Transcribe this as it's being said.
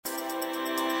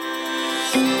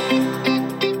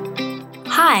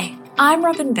Hi, I'm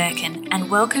Robin Birkin,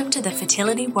 and welcome to the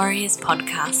Fertility Warriors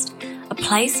podcast, a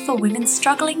place for women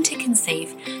struggling to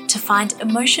conceive to find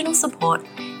emotional support,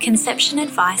 conception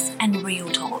advice, and real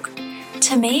talk.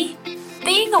 To me,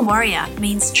 being a warrior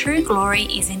means true glory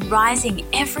is in rising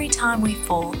every time we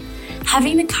fall,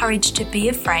 having the courage to be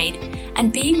afraid,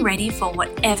 and being ready for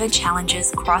whatever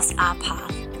challenges cross our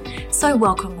path. So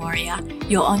welcome, warrior,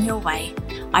 you're on your way.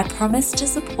 I promise to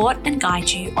support and guide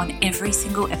you on every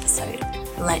single episode.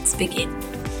 Let's begin.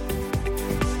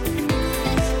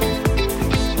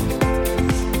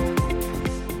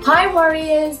 Hi,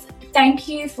 warriors. Thank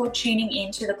you for tuning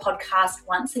in to the podcast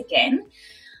once again.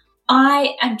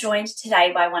 I am joined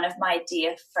today by one of my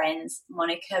dear friends,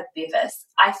 Monica Bivas.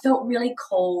 I felt really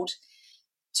called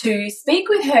to speak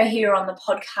with her here on the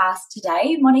podcast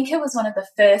today. Monica was one of the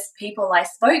first people I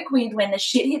spoke with when the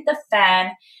shit hit the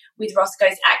fan with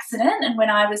Roscoe's accident, and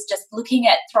when I was just looking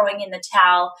at throwing in the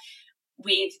towel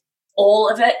with all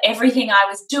of it, everything I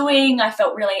was doing, I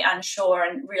felt really unsure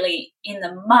and really in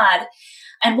the mud.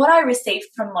 And what I received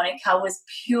from Monica was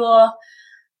pure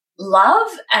love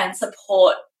and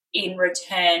support in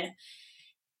return.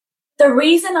 The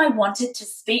reason I wanted to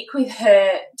speak with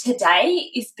her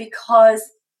today is because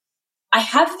I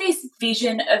have this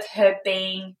vision of her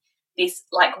being this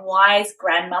wise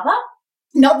grandmother.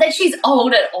 Not that she's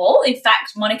old at all. In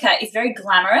fact, Monica is very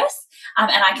glamorous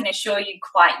and I can assure you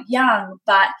quite young,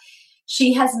 but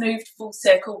she has moved full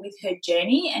circle with her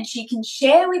journey and she can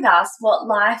share with us what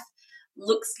life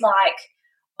looks like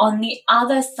on the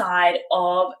other side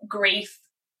of grief,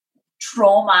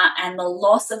 trauma, and the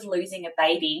loss of losing a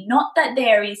baby. Not that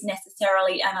there is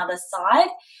necessarily another side,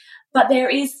 but there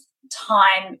is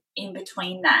time in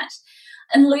between that.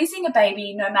 And losing a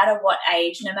baby, no matter what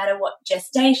age, no matter what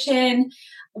gestation,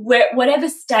 whatever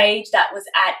stage that was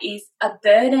at, is a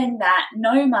burden that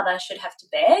no mother should have to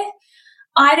bear.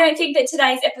 I don't think that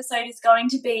today's episode is going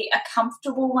to be a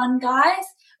comfortable one, guys,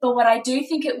 but what I do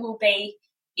think it will be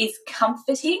is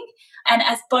comforting. And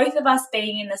as both of us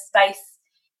being in the space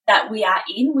that we are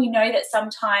in, we know that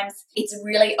sometimes it's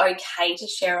really okay to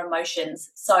share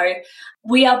emotions. So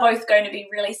we are both going to be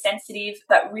really sensitive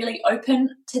but really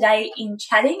open today in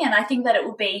chatting, and I think that it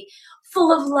will be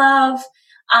full of love.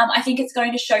 I think it's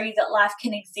going to show you that life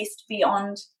can exist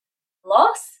beyond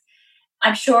loss.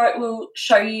 I'm sure it will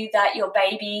show you that your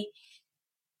baby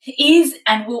is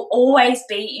and will always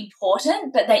be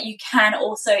important, but that you can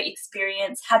also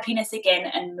experience happiness again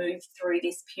and move through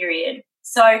this period.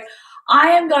 So I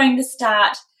am going to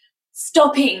start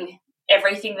stopping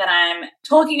everything that I'm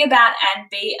talking about and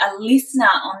be a listener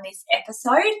on this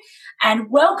episode,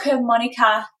 and welcome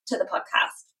Monica to the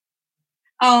podcast.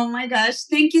 Oh my gosh,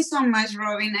 thank you so much,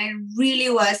 Robin. I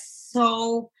really was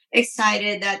so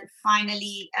excited that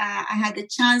finally I had the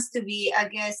chance to be a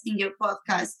guest in your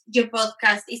podcast. Your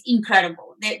podcast is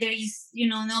incredible. There is,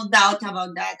 no doubt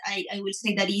about that. I will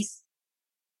say that is,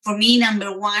 for me,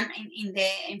 number one in the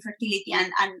infertility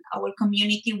and our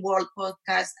community world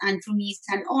podcast. And for me, it's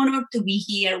an honor to be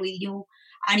here with you.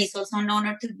 And it's also an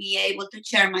honor to be able to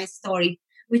share my story,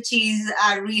 which is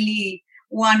really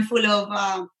one full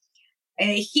of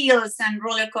hills and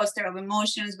roller coaster of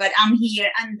emotions. But I'm here,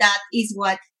 and that is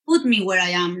what put me where I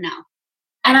am now.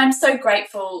 And I'm so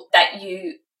grateful that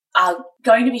you are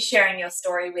going to be sharing your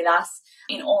story with us,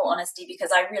 in all honesty,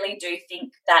 because I really do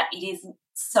think that it is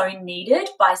so needed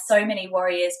by so many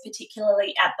warriors,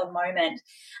 particularly at the moment.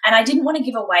 And I didn't want to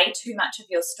give away too much of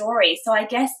your story, so I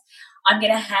guess I'm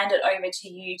going to hand it over to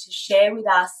you to share with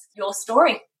us your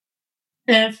story.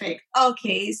 Perfect.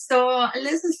 Okay, so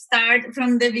let's start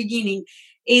from the beginning.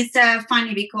 It's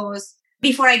funny because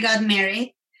before I got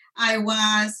married, I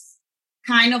was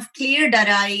kind of clear that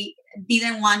I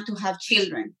didn't want to have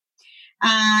children.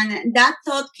 And that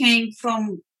thought came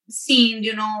from seeing,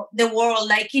 the world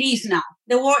like it is now.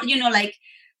 The world, like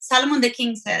Solomon the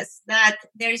King says, that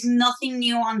there is nothing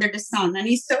new under the sun. And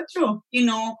it's so true.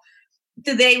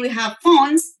 Today we have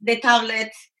phones, the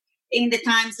tablet. In the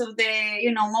times of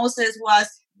Moses was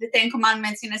the 10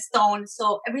 Commandments in a stone.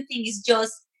 So everything is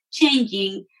just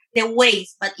changing the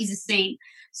ways, but it's the same.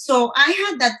 So I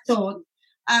had that thought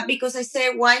because I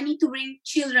said, why need to bring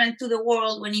children to the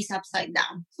world when it's upside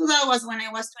down? So that was when I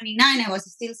was 29. I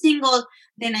was still single.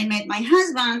 Then I met my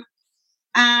husband,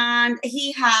 and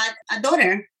he had a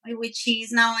daughter, which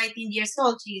is now 18 years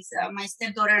old. She's my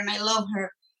stepdaughter, and I love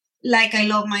her like I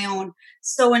love my own.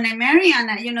 So when I married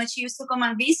Anna, she used to come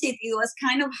and visit. It was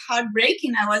kind of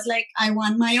heartbreaking. I was like, I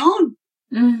want my own.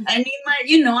 I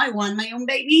need I want my own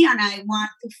baby, and I want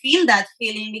to feel that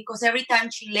feeling, because every time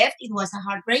she left, it was a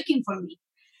heartbreaking for me.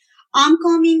 I'm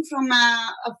coming from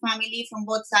a family from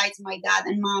both sides, my dad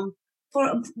and mom,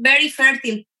 for very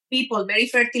fertile people, very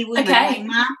fertile women. Okay.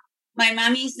 My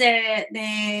mom is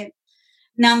the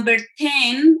number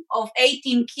 10 of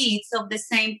 18 kids of the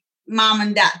same mom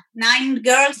and dad. 9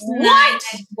 girls, What?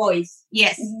 9 boys.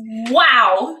 Yes.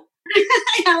 Wow.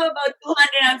 I have about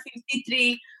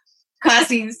 253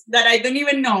 cousins that I don't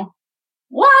even know.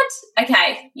 What?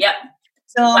 Okay. Yep.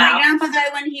 So Wow. my grandpa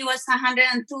died when he was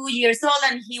 102 years old,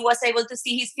 and he was able to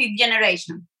see his 5th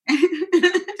generation.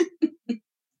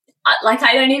 Like,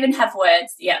 I don't even have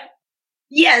words. Yeah.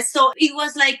 Yeah, so it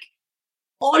was like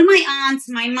all my aunts,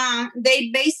 my mom, they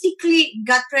basically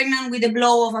got pregnant with the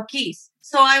blow of a kiss.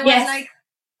 So I was Yes. like,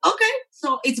 okay,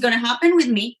 so it's going to happen with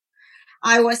me.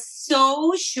 I was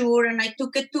so sure, and I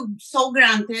took it so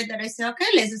granted that I said, okay,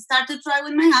 let's start to try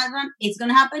with my husband. It's going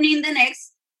to happen in the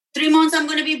next 3 months. I'm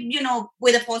going to be,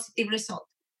 with a positive result.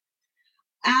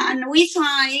 And we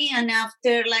try, and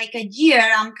after like a year,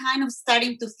 I'm kind of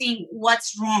starting to think,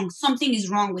 what's wrong? Something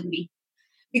is wrong with me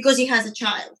because he has a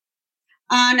child.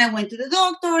 And I went to the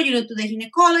doctor, to the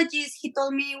gynecologist. He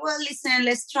told me, well, listen,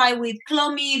 let's try with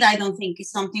Clomid. I don't think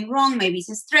it's something wrong. Maybe it's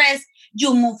a stress.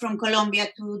 You moved from Colombia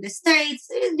to the States.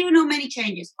 Many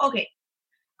changes. Okay.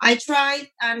 I tried,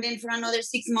 and then for another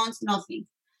 6 months, nothing.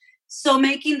 So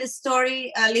making the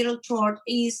story a little short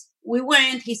is we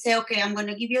went, he said, okay, I'm going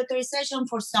to give you authorization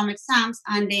for some exams.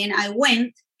 And then I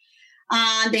went,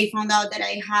 and they found out that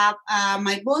I have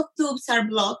my both tubes are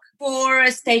blocked for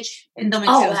stage endometriosis.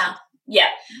 Oh, wow. Yeah.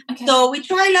 Okay. So we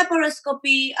tried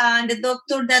laparoscopy, and the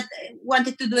doctor that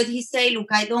wanted to do it, he said, look,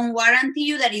 I don't guarantee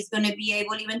you that it's going to be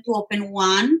able even to open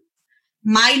one.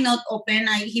 Might not open.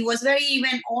 He was very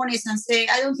even honest and say,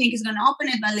 I don't think he's going to open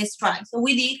it, but let's try. So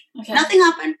we did. Okay. Nothing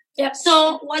happened. Yep.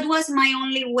 So what was my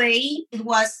only way? It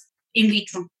was in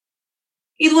vitro.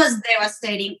 It was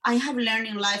devastating. I have learned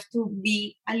in life to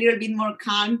be a little bit more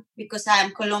calm because I am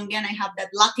Colombian. I have that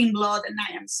Latin blood, and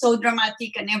I am so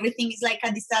dramatic, and everything is like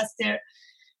a disaster.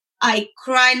 I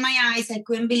cried my eyes. I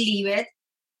couldn't believe it.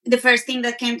 The first thing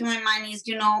that came to my mind is,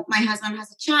 my husband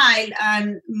has a child,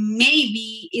 and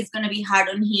maybe it's going to be hard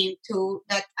on him too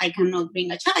that I cannot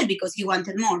bring a child because he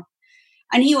wanted more.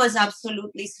 And he was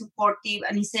absolutely supportive,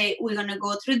 and he said, we're going to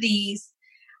go through this.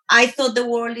 I thought the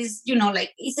world is,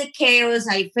 it's a chaos.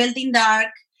 I felt in dark.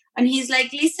 And he's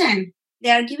like, listen, they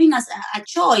are giving us a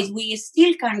choice. We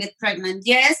still can get pregnant.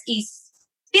 Yes, it's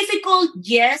difficult.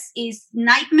 Yes, it's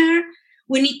nightmare.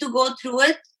 We need to go through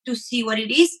it to see what it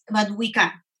is, but we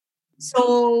can.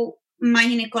 So my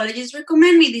gynecologist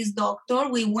recommended me this doctor.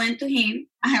 We went to him.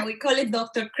 We call it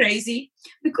Dr. Crazy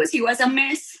because he was a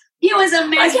mess. He was a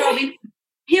mess, okay. Robin.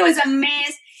 He was a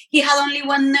mess. He had only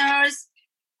one nurse.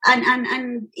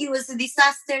 And it was a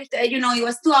disaster. It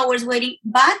was 2 hours waiting.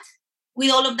 But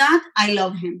with all of that, I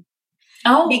love him.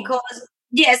 Oh. Because,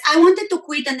 yes, I wanted to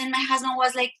quit. And then my husband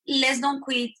was like, let's don't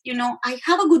quit. I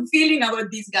have a good feeling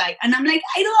about this guy. And I'm like,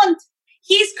 I don't.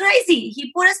 He's crazy.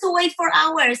 He put us to wait for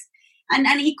hours. And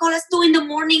he called us 2 a.m.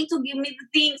 to give me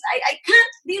the things. I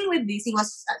can't deal with this. It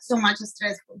was so much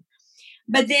stressful.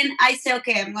 But then I said,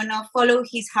 okay, I'm going to follow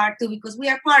his heart too because we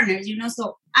are partners,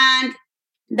 So, and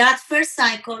that first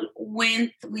cycle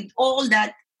went with all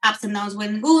that ups and downs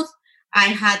went good. I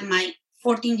had my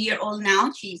 14-year-old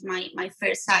now. She's my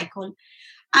first cycle.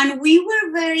 And we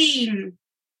were very,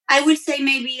 I will say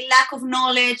maybe lack of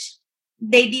knowledge.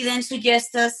 They didn't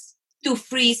suggest us to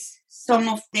freeze some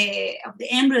of the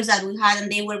embryos that we had,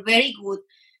 and they were very good.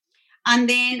 And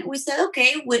then we said,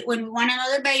 okay, when we want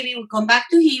another baby, we come back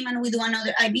to him and we do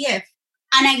another IVF.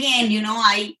 And again,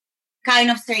 I kind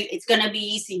of say it's going to be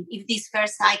easy. If this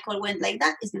first cycle went like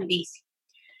that, it's going to be easy.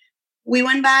 We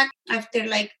went back after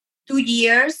like 2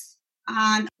 years,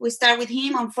 and we started with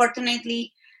him.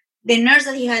 Unfortunately, the nurse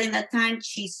that he had in that time,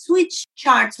 she switched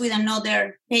charts with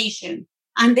another patient.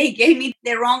 And they gave me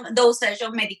the wrong dosage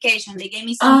of medication. They gave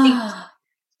me something.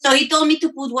 So he told me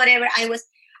to put whatever I was.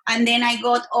 And then I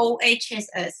got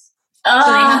OHSS. So they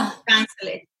had to cancel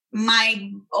it.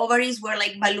 My ovaries were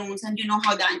like balloons. And you know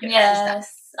how dangerous yes, is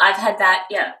that. I've had that,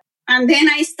 yeah. And then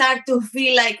I start to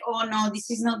feel like, oh no,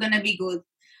 this is not going to be good.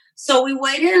 So we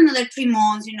waited another 3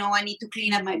 months. I need to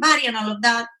clean up my body and all of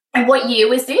that. And what year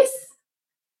was this?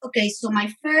 Okay, so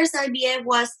my first IVF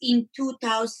was in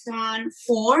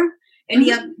 2004. And he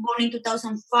got born in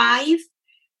 2005.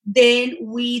 Then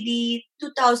we did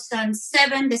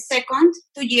 2007, the second,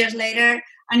 2 years later,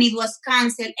 and it was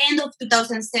canceled end of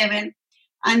 2007.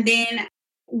 And then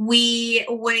we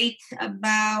wait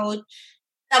about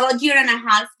a year and a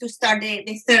half to start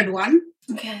the third one.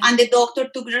 Okay. And the doctor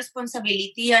took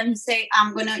responsibility and he said,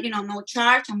 I'm going to, no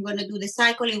charge. I'm going to do the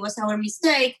cycle. It was our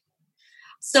mistake.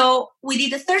 So we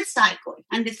did the third cycle,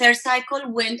 and the third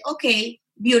cycle went okay,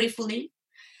 beautifully.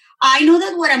 I know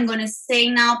that what I'm going to say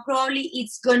now, probably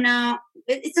it's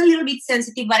a little bit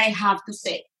sensitive, but I have to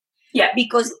say,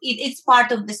 because it's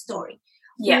part of the story.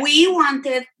 Yeah. We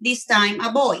wanted this time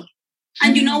a boy.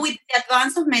 And with the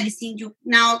advance of medicine, you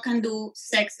now can do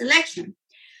sex selection.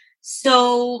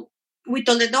 So we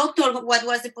told the doctor what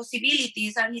was the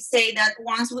possibilities, and he said that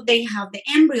once they have the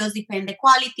embryos, depend the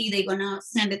quality, they're going to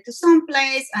send it to some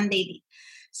place, and they did.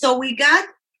 So we got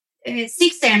 6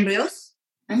 embryos.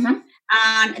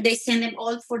 And they sent them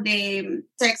all for the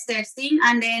sex testing.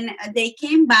 And then they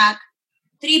came back,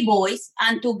 3 boys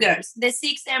and 2 girls. The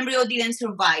 6th embryo didn't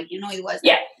survive. It was.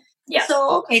 Yeah.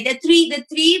 So, okay, the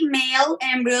three male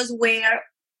embryos were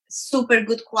super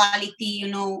good quality,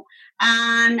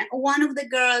 And one of the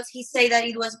girls, he said that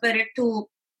it was better to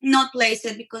not place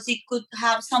it because it could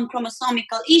have some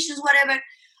chromosomical issues, whatever.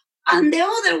 And the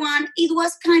other one, it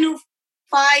was kind of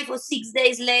 5 or 6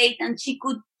 days late, and he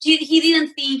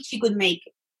didn't think she could make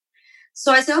it.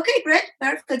 So I said, okay, great,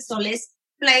 perfect. So let's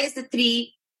place the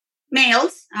 3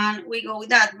 males, and we go with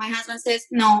that. My husband says,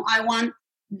 no, I want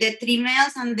the 3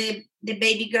 males and the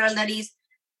baby girl that is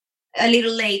a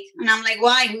little late. And I'm like,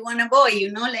 why? We want a boy,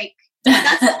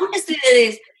 that's honestly it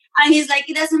is. And he's like,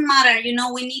 it doesn't matter,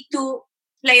 we need to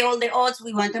play all the odds.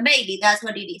 We want a baby. That's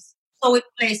what it is. So we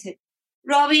place it.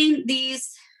 Robin,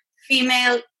 this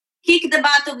female, kicked the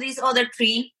butt of this other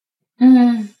 3.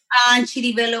 And she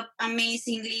developed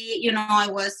amazingly. I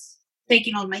was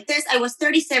taking all my tests. I was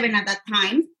 37 at that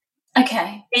time.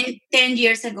 Okay. 10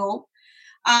 years ago.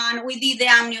 And we did the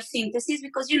amniocentesis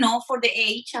because, for the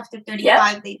age, after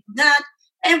 35, they did that.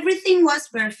 Everything was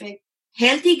perfect.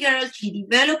 Healthy girl. She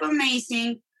developed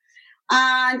amazing.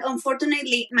 And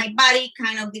unfortunately, my body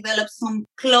kind of developed some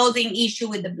clotting issue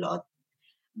with the blood.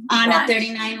 And at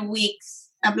 39 weeks,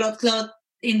 a blood clot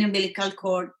in the umbilical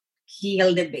cord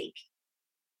killed the baby.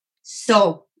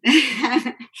 So,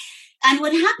 and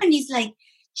what happened is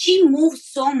she moved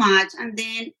so much. And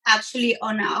then actually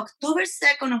on October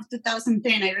 2nd of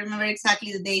 2010, I remember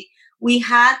exactly the date, we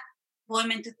had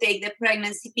appointment to take the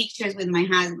pregnancy pictures with my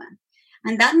husband.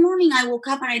 And that morning I woke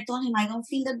up and I told him, I don't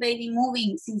feel the baby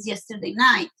moving since yesterday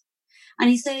night. And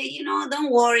he said,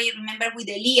 don't worry. Remember with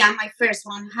Elia, my first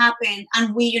one happened.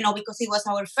 And we, because it was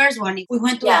our first one, we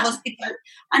went to the hospital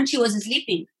and she was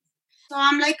sleeping. So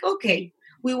I'm like, okay.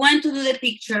 We went to do the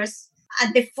pictures.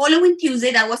 At the following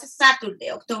Tuesday, that was a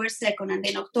Saturday, October 2nd. And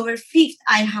then October 5th,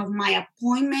 I have my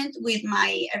appointment with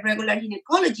my regular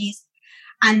gynecologist.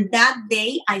 And that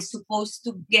day, I supposed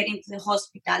to get into the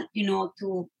hospital,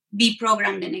 to be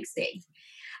programmed the next day.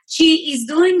 She is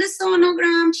doing the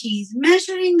sonogram. She's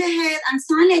measuring the head. And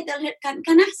suddenly I tell her,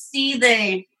 can I see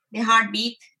the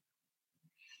heartbeat?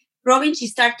 Robin, she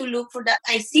started to look for that.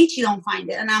 I see she don't find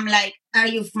it. And I'm like, are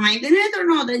you finding it or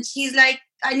not? And she's like,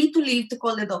 I need to leave to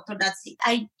call the doctor. That's it.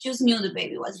 I just knew the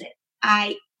baby was dead.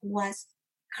 I was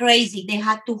crazy. They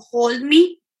had to hold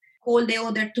me, call the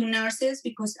other 2 nurses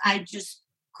because I just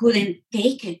couldn't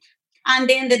take it. And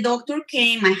then the doctor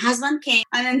came, my husband came,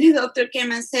 and then the doctor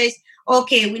came and says,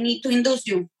 okay, we need to induce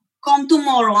you. Come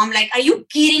tomorrow. I'm like, are you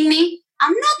kidding me?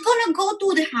 I'm not going to go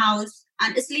to the house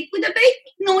and sleep with the baby,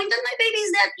 knowing that my baby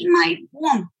is dead in my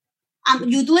womb.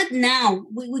 You do it now.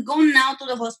 We go now to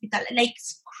the hospital,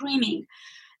 screaming,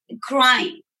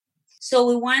 crying. So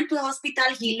we went to the hospital.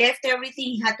 He left everything.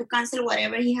 He had to cancel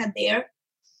whatever he had there.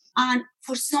 And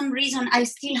for some reason, I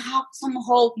still have some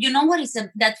hope. You know what is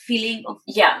that feeling of...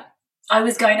 Yeah. I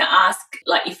was going to ask,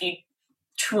 if you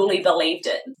truly believed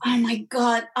it. Oh, my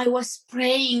God. I was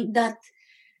praying that,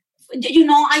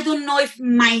 I don't know if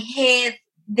my head,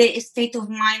 the state of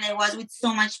mind I was with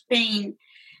so much pain,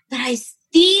 that I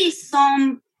still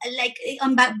on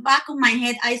the back of my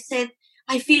head, I said,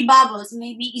 I feel bubbles.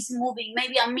 Maybe it's moving.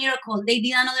 Maybe a miracle. They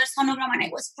did another sonogram and I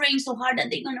was praying so hard that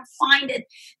they're going to find it,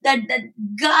 that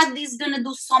God is going to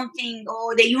do something,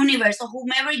 or the universe, or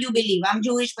whomever you believe. I'm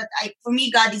Jewish, but for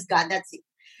me, God is God. That's it.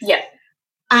 Yeah.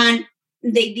 And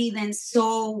they didn't.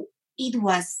 So it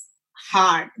was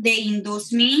hard. They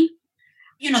induced me.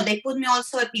 They put me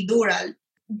also epidural.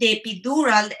 The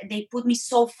epidural, they put me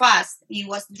so fast. It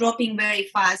was dropping very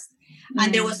fast.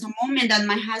 And there was a moment that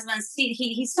my husband,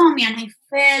 he saw me and I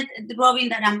felt, Robin,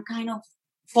 that I'm kind of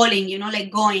falling,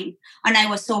 going. And I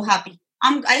was so happy.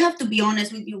 I have to be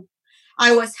honest with you.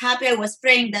 I was happy. I was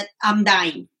praying that I'm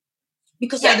dying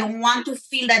because I don't want to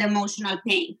feel that emotional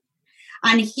pain.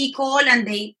 And he called and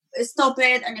they stopped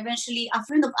it. And eventually a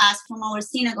friend of us from our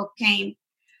synagogue came.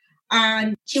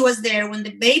 And she was there when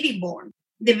the baby born.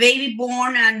 the baby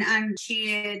born, and she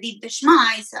did the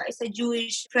Shema. It's a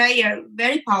Jewish prayer,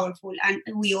 very powerful, and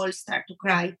we all start to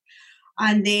cry.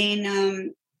 And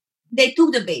then they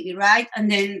took the baby, right?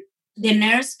 And then the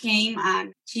nurse came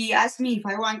and she asked me if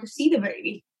I want to see the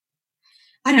baby.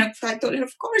 And I told her,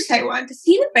 of course, I want to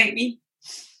see the baby.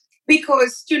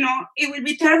 Because, it would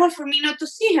be terrible for me not to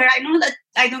see her. I know that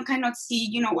I cannot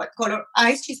see, what color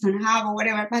eyes she's going to have or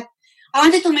whatever. But I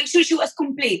wanted to make sure she was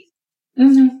complete.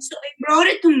 Mm-hmm. So they brought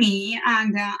it to me,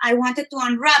 and I wanted to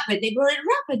unwrap it. They brought it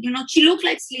wrapped. She looked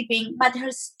like sleeping, but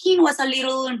her skin was a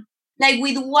little like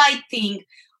with white thing.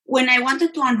 When I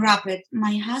wanted to unwrap it,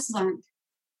 my husband,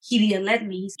 he didn't let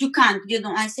me. You can't,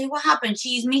 I say, what happened?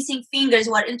 She's missing fingers.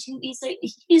 What? And he said,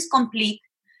 she's complete.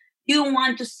 You don't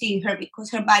want to see her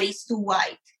because her body is too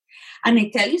white. And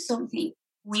I tell you something,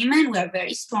 women, we are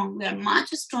very strong. We are much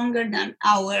stronger than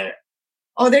our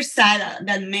other side,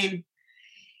 than men.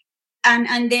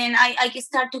 And then I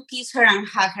start to kiss her and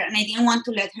hug her, and I didn't want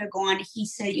to let her go. And he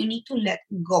said, you need to let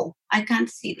go. I can't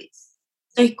see this.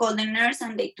 So he called the nurse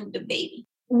and they took the baby.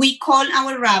 We called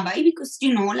our rabbi because,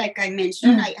 like I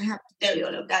mentioned, I have to tell you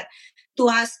all of that, to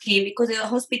ask him, because the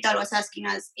hospital was asking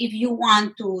us if you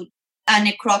want to a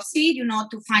necropsy,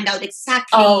 to find out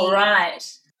exactly. Oh, right.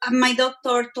 My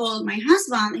doctor told my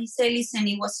husband, he said, listen,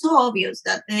 it was so obvious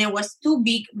that there was 2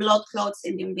 big blood clots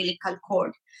in the umbilical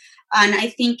cord. And I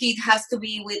think it has to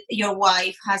be with your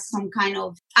wife has some kind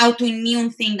of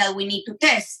autoimmune thing that we need to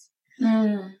test.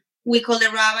 We call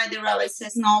the rabbi. The rabbi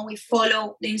says, no, we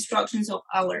follow the instructions of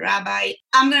our rabbi.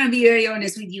 I'm going to be very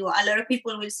honest with you. A lot of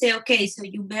people will say, okay, so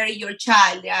you bury your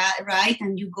child, right?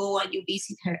 And you go and you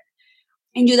visit her.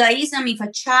 In Judaism, if a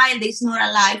child is not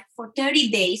alive for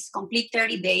 30 days, complete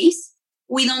 30 days,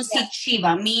 we don't see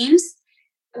Shiva. Means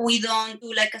we don't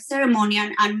do like a ceremony.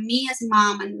 And me as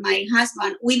mom and my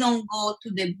husband, we don't go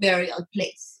to the burial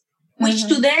place, which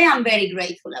today I'm very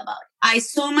grateful about. I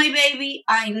saw my baby,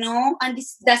 I know, and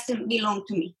this doesn't belong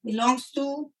to me. It belongs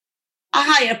to a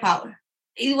higher power.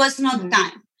 It was not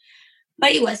time,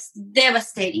 but it was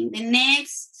devastating. The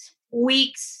next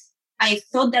weeks, I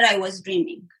thought that I was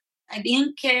dreaming. I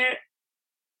didn't care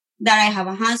that I have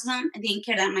a husband. I didn't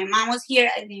care that my mom was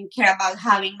here. I didn't care about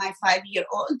having my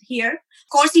 5-year-old here. Of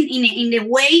course, in the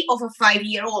way of a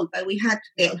 5-year-old, but we had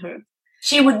to tell her.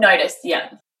 She would notice, yeah.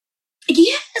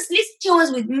 Yes, listen, she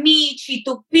was with me. She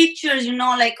took pictures,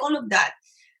 like all of that.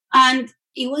 And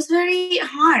it was very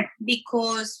hard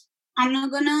because I'm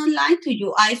not going to lie to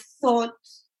you. I thought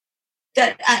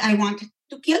that I wanted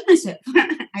to kill myself.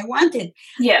 I wanted.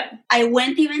 Yeah. I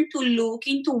went even to look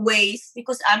into ways,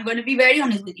 because I'm going to be very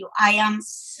honest with you. I am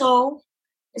so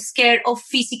scared of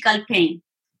physical pain.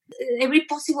 Every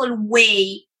possible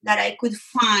way that I could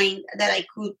find that I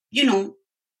could,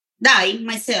 die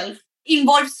myself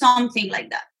involved something like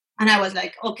that. And I was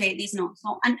like, okay, this no.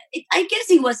 So, and I guess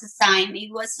it was a sign.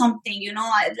 It was something,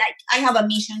 I have a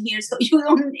mission here. So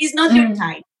it's not your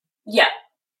time. Yeah.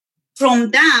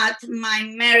 From that,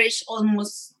 my marriage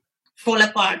almost fall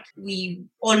apart. We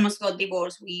almost got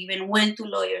divorced. We even went to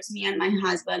lawyers, me and my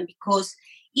husband, because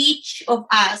each of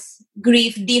us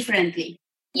grieved differently.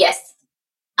 Yes.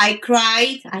 I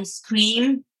cried, I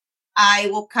screamed, I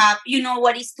woke up. You know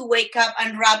what is to wake up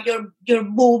and rub your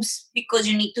boobs because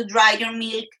you need to dry your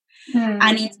milk.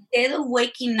 And instead of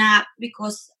waking up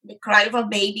because the cry of a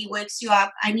baby wakes you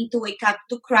up, I need to wake up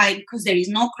to cry because there is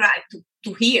no cry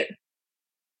to hear.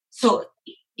 So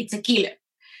it's a killer.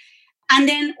 And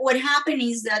then what happened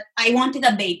is that I wanted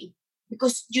a baby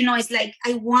because, it's like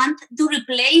I want to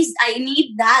replace. I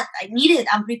need that. I need it.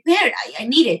 I'm prepared. I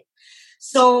need it.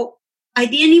 So I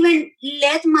didn't even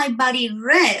let my body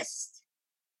rest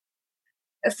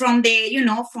from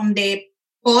the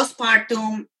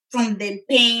postpartum, from the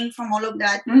pain, from all of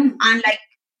that. And like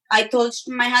I told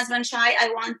my husband, Shai, I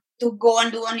want to go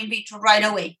and do an in vitro right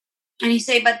away. And he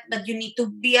said, but you need to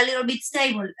be a little bit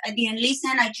stable. I didn't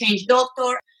listen. I changed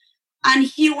doctor. And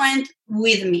he went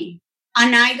with me.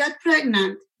 And I got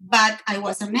pregnant, but I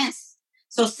was a mess.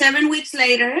 So 7 weeks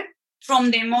later,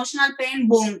 from the emotional pain,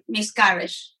 boom,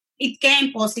 miscarriage. It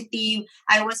came positive.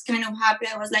 I was kind of happy.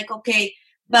 I was like, okay,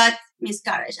 but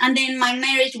miscarriage. And then my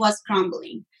marriage was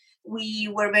crumbling. We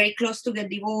were very close to get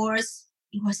divorced.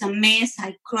 It was a mess.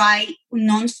 I cried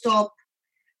nonstop.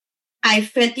 I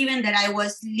felt even that I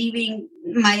was leaving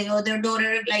my other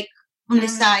daughter like on the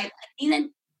side. I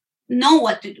didn't know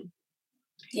what to do.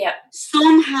 Yeah.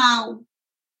 Somehow,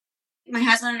 my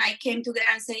husband and I came together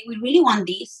and said, we really want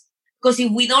this. Because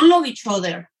if we don't love each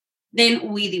other,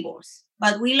 then we divorce.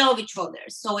 But we love each other.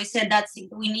 So we said, that's it.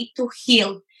 We need to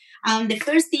heal. And the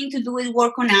first thing to do is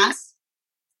work on us.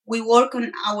 We work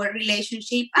on our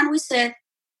relationship. And we said,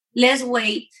 Let's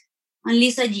wait at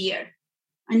least a year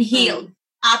and heal.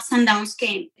 Ups and downs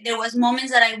came. There was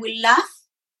moments that I will laugh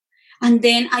and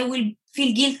then I will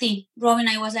feel guilty. Robin,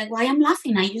 I was like, why I'm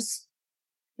laughing? I just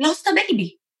lost a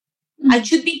baby. I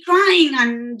should be crying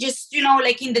and just,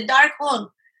 like in the dark hole.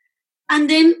 And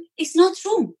then it's not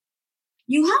true.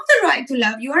 You have the right to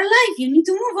love. You are alive. You need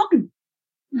to move on.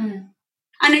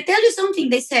 And I tell you something,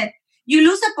 they said, you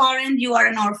lose a parent, you are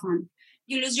an orphan.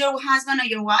 You lose your husband or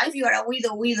your wife, you are a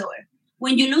widower.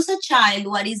 When you lose a child,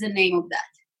 what is the name of that?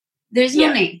 There's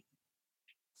no name.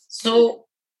 So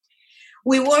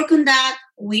we work on that.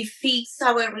 We fix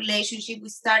our relationship. We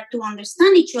start to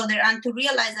understand each other and to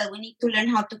realize that we need to learn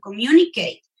how to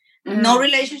communicate. No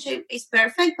relationship is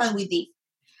perfect, but we did.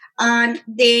 And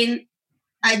then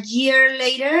a year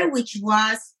later, which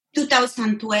was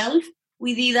 2012,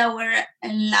 we did our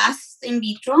last in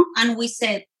vitro. And we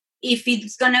said, if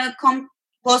it's going to come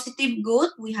positive, good,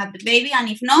 we have the baby. And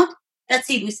if not, that's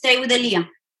it. We stay with Elia.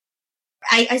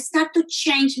 I start to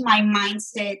change my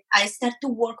mindset. I start to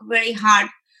work very hard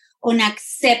on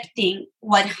accepting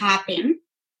what happened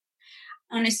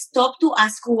and stop to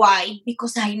ask why,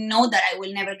 because I know that I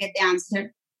will never get the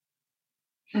answer.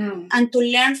 And to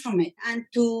learn from it and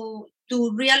to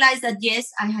realize that,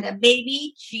 yes, I had a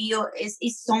baby. She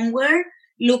is somewhere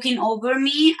looking over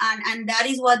me. And that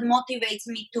is what motivates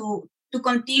me to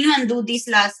continue and do this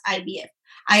last IVF.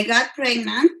 I got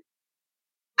pregnant.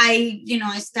 I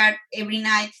start every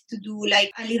night to do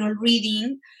like a little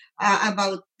reading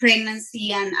about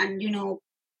pregnancy and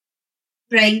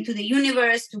praying to the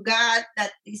universe, to God,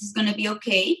 that this is going to be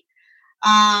okay.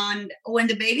 And when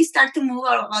the baby starts to move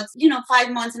about,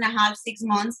 5 months and a half, 6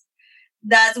 months,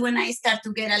 that's when I start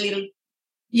to get a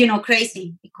little,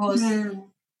 crazy because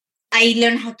I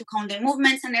learned how to count the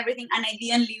movements and everything, and I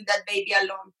didn't leave that baby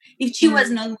alone. If she was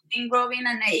not moving, Robin,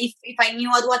 and if I knew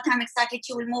at what time exactly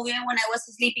she will move, even when I was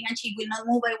sleeping and she will not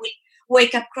move, I will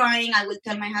wake up crying. I will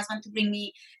tell my husband to bring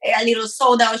me a little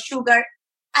soda or sugar.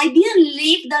 I didn't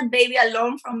leave that baby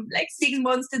alone from like 6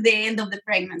 months to the end of the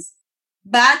pregnancy.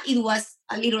 But it was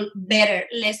a little better,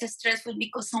 less stressful,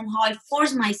 because somehow I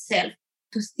forced myself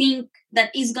to think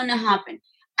that it's going to happen.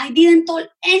 I didn't tell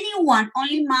anyone,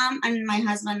 only mom and my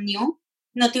husband knew,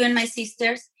 not even my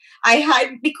sisters. I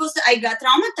hide because I got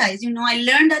traumatized. I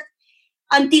learned that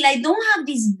until I don't have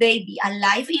this baby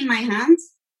alive in my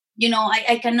hands,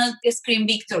 I cannot scream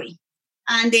victory.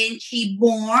 And then she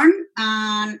born,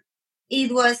 and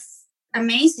it was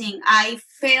amazing. I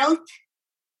felt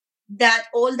that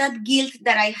all that guilt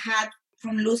that I had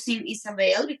from losing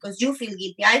Isabel, because you feel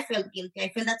guilty, I felt guilty. I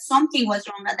felt that something was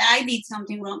wrong, that I did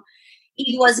something wrong.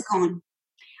 It was gone.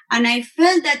 And I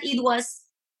felt that it was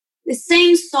the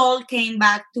same soul came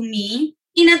back to me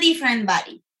in a different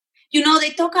body.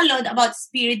 They talk a lot about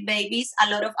spirit babies, a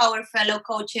lot of our fellow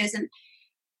coaches, and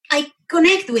I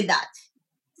connect with that.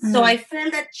 So I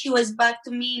felt that she was back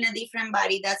to me in a different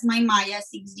body. That's my Maya,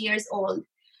 6 years old.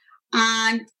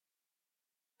 And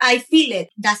I feel it.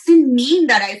 Doesn't mean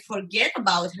that I forget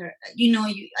about her.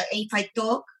 If I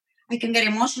talk, I can get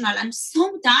emotional. And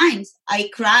sometimes I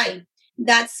cry.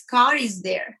 That scar is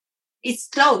there. It's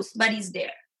close, but it's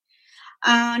there.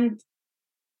 And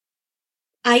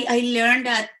I learned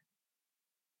that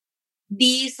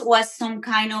this was some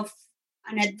kind of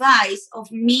an advice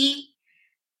of me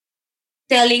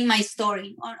telling my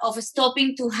story, of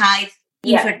stopping to hide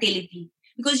infertility.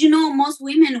 Because, most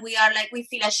women, we are like, we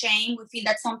feel ashamed. We feel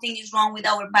that something is wrong with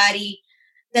our body,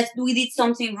 that we did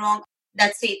something wrong.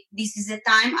 That's it. This is the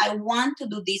time I want to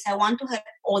do this. I want to help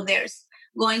others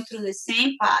going through the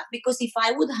same path. Because if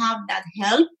I would have that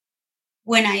help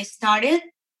when I started,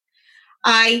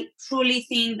 I truly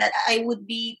think that I would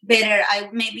be better.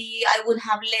 Maybe I would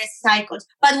have less cycles.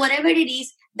 But whatever it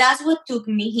is, that's what took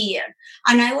me here.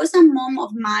 And I was a mom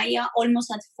of Maya almost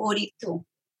at 42.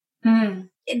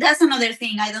 That's another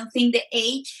thing. I don't think the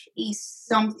age is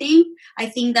something. I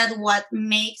think that what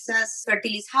makes us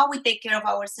fertile is how we take care of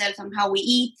ourselves and how we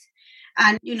eat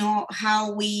and,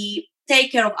 how we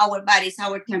take care of our bodies,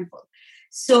 our temple.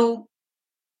 So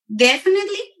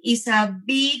definitely it's a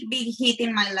big, big hit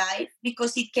in my life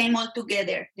because it came all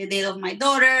together. The death of my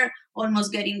daughter,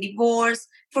 almost getting divorced,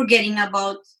 forgetting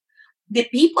about the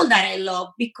people that I love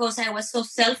because I was so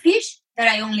selfish that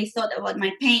I only thought about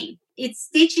my pain. It's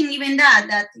teaching even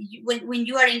that when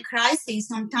you are in crisis,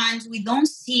 sometimes we don't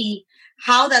see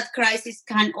how that crisis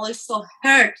can also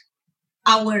hurt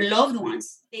our loved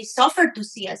ones. They suffer to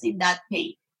see us in that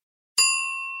pain.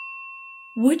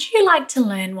 Would you like to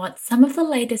learn what some of the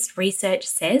latest research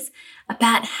says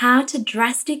about how to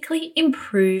drastically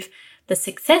improve the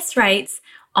success rates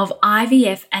of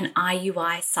IVF and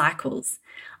IUI cycles?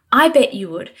 I bet you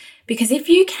would, because if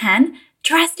you can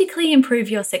drastically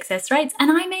improve your success rates,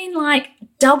 and I mean like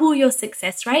double your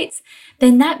success rates,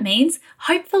 then that means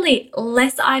hopefully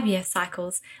less IVF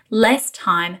cycles, less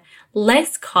time,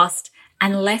 less cost,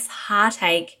 and less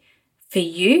heartache for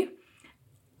you,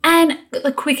 and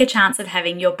a quicker chance of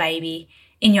having your baby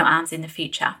in your arms in the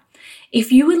future.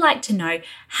 If you would like to know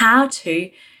how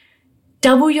to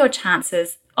double your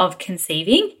chances of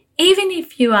conceiving, even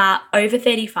if you are over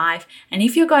 35 and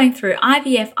if you're going through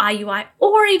IVF, IUI,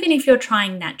 or even if you're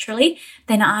trying naturally,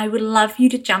 then I would love you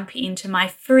to jump into my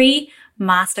free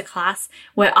masterclass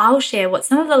where I'll share what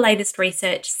some of the latest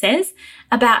research says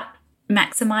about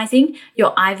maximizing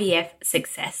your IVF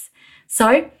success.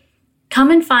 So come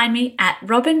and find me at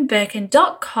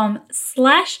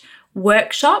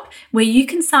robinbirkin.com/workshop, where you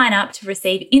can sign up to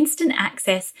receive instant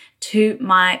access to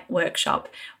my workshop.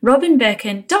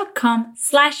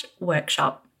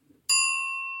 robinbirkin.com/workshop.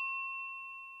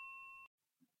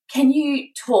 Can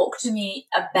you talk to me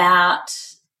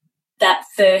about that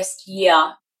first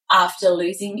year after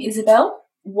losing Isabel?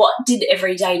 What did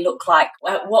every day look like?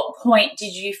 At what point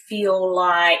did you feel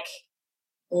like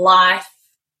life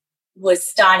was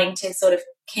starting to sort of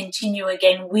continue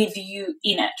again with you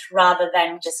in it rather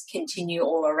than just continue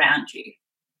all around you?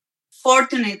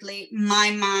 Fortunately,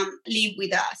 my mom lived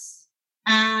with us,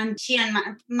 and she and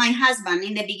my husband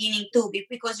in the beginning too,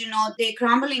 because the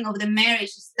crumbling of the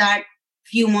marriage started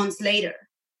few months later.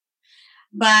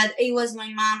 But it was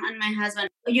my mom and my husband.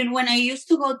 When I used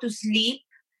to go to sleep,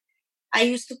 I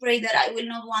used to pray that I will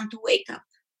not want to wake up.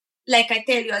 Like I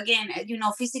tell you again,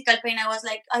 physical pain, I was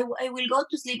like, I will go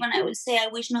to sleep and I will say, I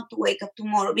wish not to wake up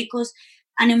tomorrow, because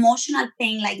an emotional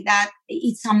pain like that,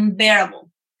 it's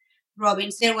unbearable, Robin.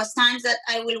 There was times that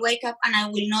I will wake up and I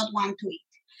will not want to eat.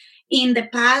 In the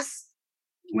past,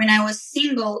 when I was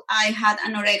single, I had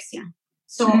anorexia.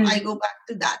 So I go back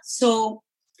to that. So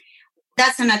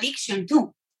that's an addiction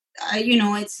too.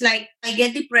 It's like I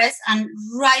get depressed and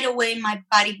right away my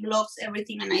body blocks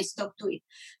everything and I stop to eat.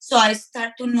 So I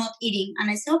start to not eating and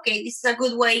I say, okay, this is a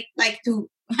good way to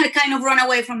kind of run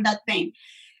away from that pain.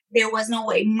 There was no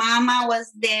way. Mama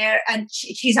was there and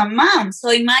she's a mom. So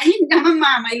imagine I'm a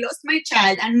mom. I lost my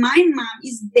child and my mom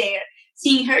is there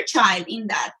seeing her child in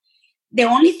that. The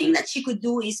only thing that she could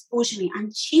do is push me,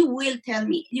 and she will tell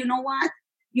me, you know what?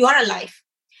 You are alive.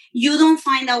 You don't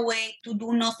find a way to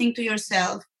do nothing to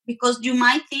yourself, because you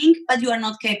might think, but you are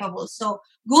not capable. So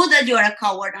good that you are a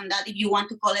coward on that, if you want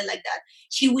to call it like that.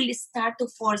 She will start to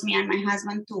force me and my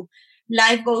husband too.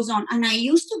 Life goes on. And I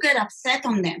used to get upset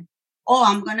on them. Oh,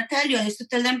 I'm going to tell you. I used to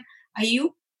tell them, are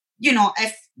you,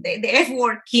 the F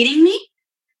word, kidding me?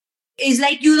 It's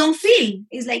like you don't feel.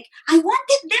 It's like I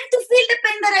wanted them to feel the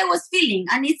pain that I was feeling.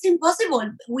 And it's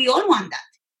impossible. We all want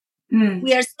that.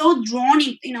 We are so drawn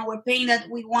in our pain that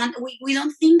we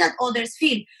don't think that others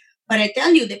feel. But I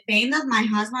tell you, the pain that my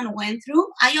husband went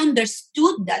through, I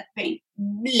understood that pain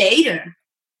later.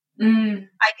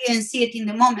 I didn't see it in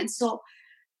the moment. So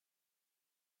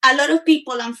a lot of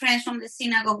people and friends from the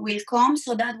synagogue will come,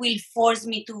 so that will force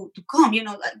me to come.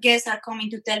 Guests are coming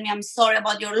to tell me, I'm sorry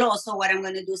about your loss. So what I'm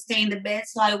going to do, stay in the bed.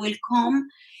 So I will come.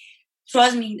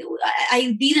 Trust me,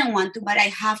 I didn't want to, but I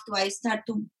have to. I start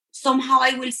to, somehow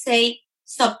I will say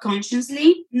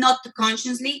subconsciously, not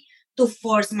consciously, to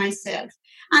force myself.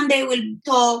 And they will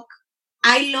talk.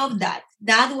 I love that.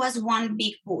 That was one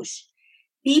big push.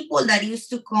 People that used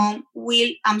to come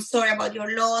I'm sorry about your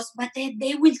loss, but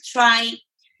they will try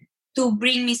to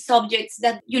bring me subjects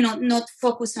that, not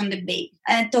focus on the baby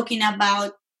and talking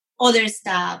about other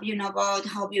stuff, about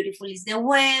how beautiful is the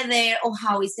weather, or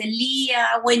how is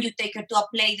Elia, when you take her to a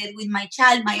play date with my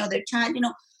other child,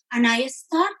 and I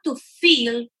start to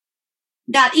feel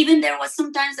that even there was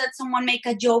sometimes that someone make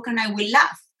a joke and I will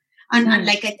laugh. And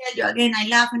like I tell you again, I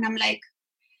laugh and I'm like,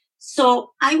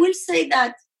 so I will say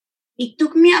that it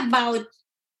took me about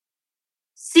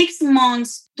 6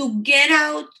 months to get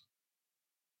out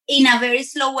in a very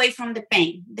slow way from the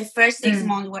pain. The first 6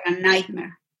 months were a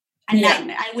nightmare.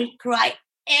 Nightmare. I will cry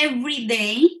every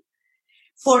day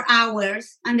for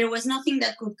hours, and there was nothing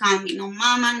that could calm me. No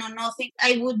mama, no nothing.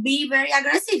 I would be very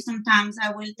aggressive sometimes.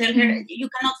 I will tell her, you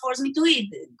cannot force me to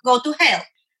eat. Go to hell.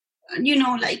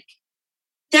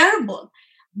 Terrible.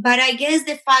 But I guess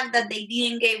the fact that they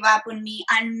didn't give up on me,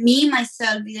 and me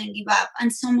myself didn't give up,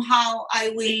 and somehow I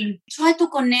will try to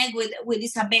connect with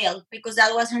Isabel, because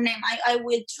that was her name. I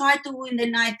will try to in the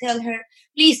night tell her,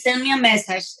 please send me a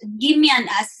message, give me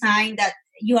a sign that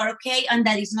you are okay and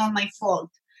that it's not my fault.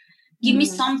 Give me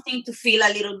something to feel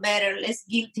a little better, less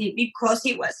guilty, because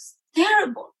it was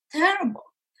terrible, terrible.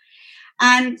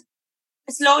 And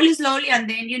slowly, and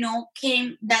then,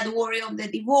 came that worry of the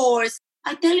divorce.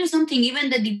 I tell you something, even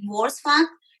the divorce fact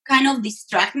kind of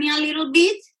distract me a little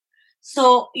bit.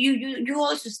 So you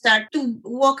also start to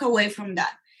walk away from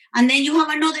that. And then you have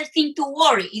another thing to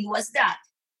worry. It was that.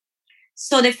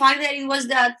 So the fact that it was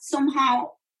that, somehow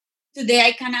today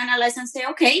I can analyze and say,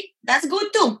 okay, that's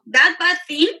good too. That bad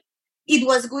thing, it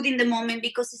was good in the moment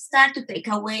because it started to take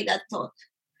away that thought.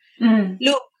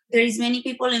 Look, there is many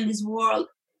people in this world,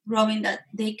 Robin, that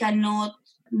they cannot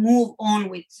move on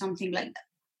with something like that.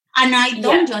 And I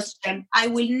don't judge them. I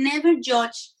will never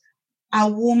judge a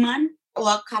woman or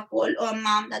a couple or a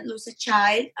mom that loses a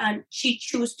child and she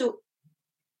chooses to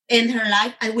end her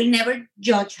life. I will never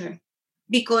judge her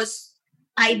because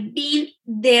I've been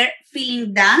there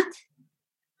feeling that.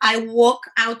 I walk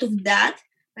out of that,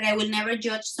 but I will never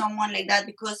judge someone like that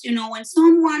because, when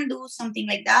someone does something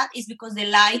like that, it's because the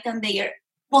light and their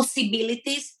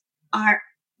possibilities are,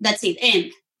 that's it,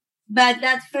 end. But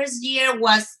that first year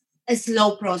was a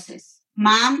slow process.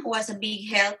 Mom was a big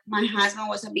help. My husband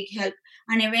was a big help.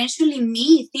 And eventually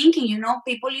me thinking,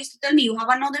 people used to tell me, you have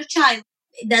another child.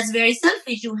 That's very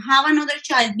selfish. You have another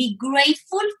child. Be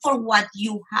grateful for what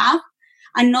you have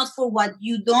and not for what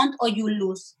you don't or you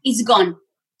lose. It's gone.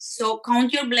 So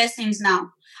count your blessings now.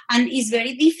 And it's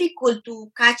very difficult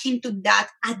to catch into that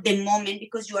at the moment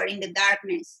because you are in the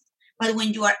darkness. But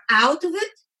when you are out of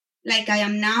it, like I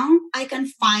am now, I can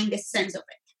find the sense of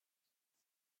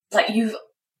it. Like, you've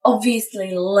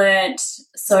obviously learnt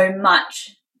so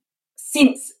much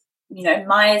since,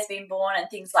 Maya's been born and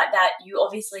things like that. You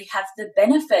obviously have the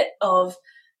benefit of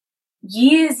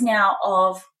years now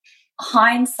of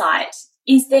hindsight.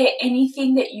 Is there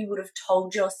anything that you would have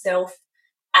told yourself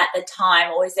at the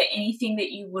time, or is there anything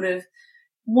that you would have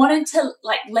wanted to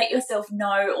let yourself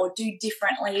know or do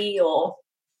differently? Or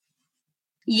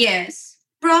yes,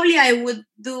 probably I would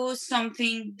do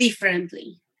something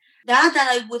differently. That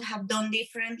I would have done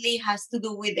differently has to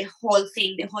do with the whole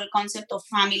thing, the whole concept of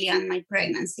family and my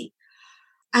pregnancy.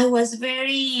 I was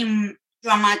very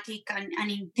dramatic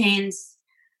and intense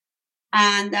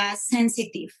and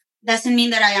sensitive. Doesn't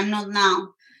mean that I am not now.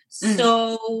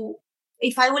 So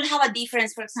if I will have a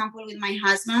difference, for example, with my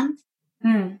husband,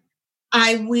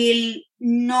 I will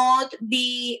not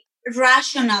be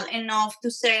rational enough to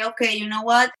say, okay, you know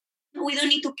what? We don't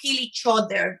need to kill each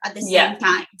other at the same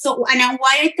time. So, and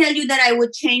why I tell you that I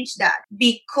would change that?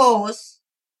 Because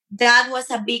that was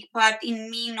a big part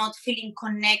in me not feeling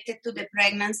connected to the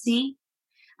pregnancy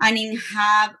and in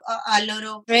have a lot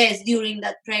of stress during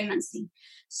that pregnancy.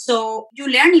 So you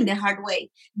learn in the hard way.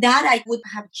 That I would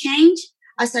have changed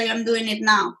as I am doing it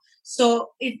now.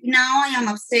 So if now I am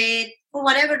upset for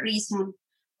whatever reason,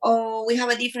 or we have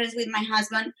a difference with my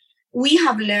husband, we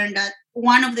have learned that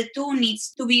one of the two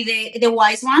needs to be the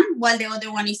wise one while the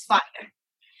other one is fire.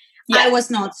 I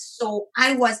was not. So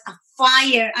I was a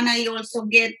fire, and I also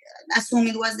assume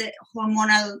it was the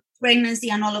hormonal pregnancy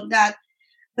and all of that.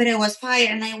 But I was fire,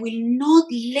 and I will not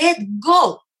let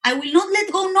go. I will not let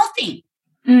go nothing.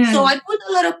 So I put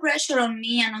a lot of pressure on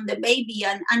me and on the baby,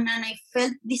 and I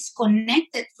felt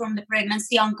disconnected from the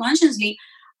pregnancy unconsciously.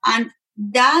 And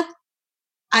that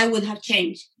I would have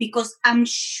changed, because I'm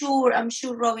sure,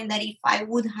 Robin, that if I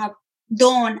would have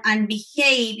done and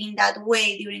behaved in that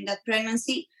way during that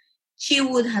pregnancy, she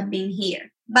would have been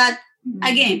here. But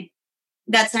again,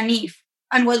 that's an if.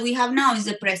 And what we have now is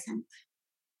the present.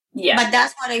 Yeah. But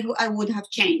that's what I would have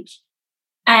changed.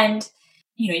 And,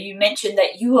 you mentioned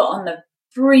that you were on the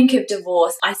brink of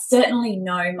divorce. I certainly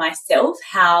know myself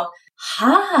how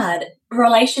hard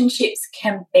relationships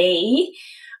can be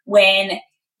when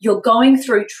you're going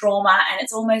through trauma, and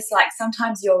it's almost like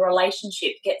sometimes your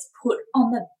relationship gets put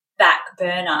on the back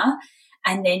burner,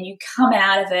 and then you come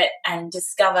out of it and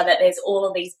discover that there's all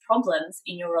of these problems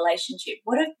in your relationship.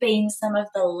 What have been some of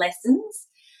the lessons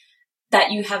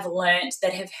that you have learnt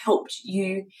that have helped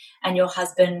you and your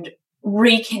husband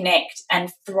reconnect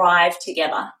and thrive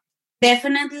together?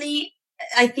 Definitely,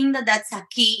 I think that that's a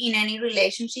key in any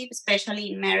relationship,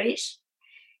 especially in marriage,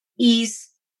 is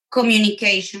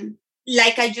communication.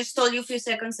 Like I just told you a few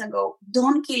seconds ago,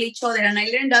 don't kill each other. And I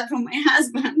learned that from my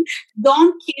husband.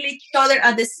 Don't kill each other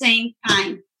at the same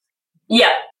time.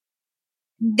 Yeah.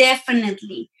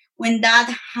 Definitely. When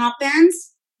that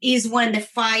happens is when the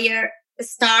fire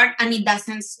starts and it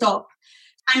doesn't stop.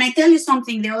 And I tell you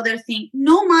something, the other thing,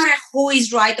 no matter who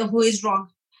is right or who is wrong,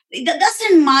 that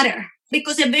doesn't matter,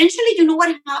 because eventually, you know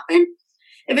what happened?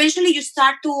 Eventually you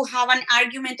start to have an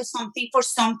argument or something for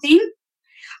something,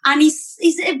 and it's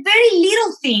a very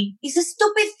little thing. It's a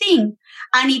stupid thing,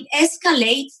 and it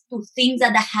escalates to things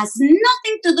that has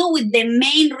nothing to do with the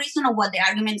main reason of what the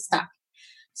argument started.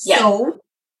 Yeah. So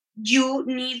you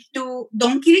need to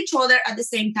don't kill each other at the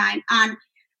same time. And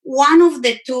one of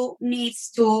the two needs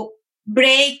to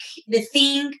break the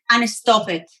thing and stop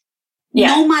it,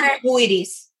 no matter who it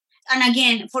is. And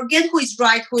again, forget who is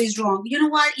right, who is wrong. You know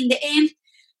what? In the end,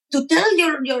 to tell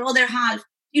your other half,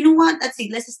 you know what? That's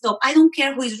it. Let's stop. I don't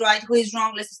care who is right, who is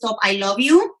wrong. Let's stop. I love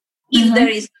you if there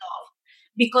is love.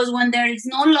 Because when there is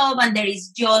no love and there is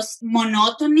just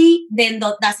monotony, then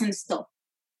that doesn't stop.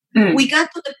 We got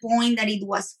to the point that it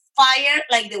was fire,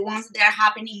 like the ones that are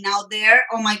happening now there.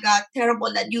 Oh my God,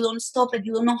 terrible that you don't stop it.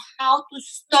 You don't know how to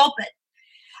stop it.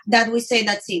 That we say,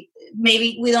 that's it.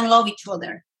 Maybe we don't love each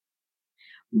other.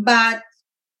 But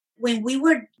when we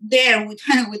were there with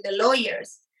the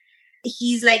lawyers,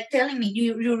 he's like telling me,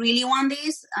 you really want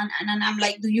this? And I'm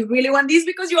like, do you really want this?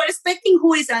 Because you are expecting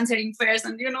who is answering first.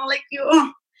 And, like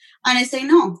you. And I say,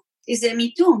 no. He said,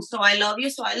 me too. So I love you.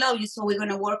 So we're going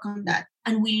to work on that.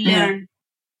 And we learn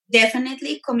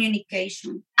definitely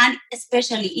communication. And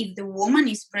especially if the woman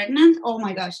is pregnant, oh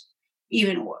my gosh,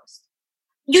 even worse.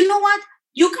 You know what?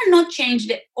 You cannot change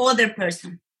the other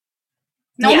person.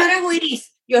 No matter who it is,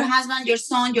 your husband, your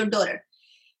son, your daughter.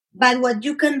 But what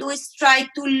you can do is try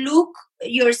to look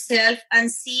yourself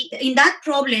and see in that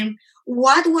problem,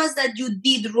 what was that you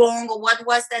did wrong or what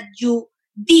was that you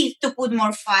did to put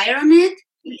more fire on it.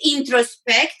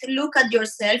 Introspect, look at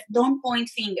yourself, don't point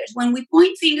fingers. When we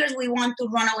point fingers, we want to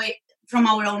run away from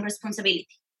our own responsibility.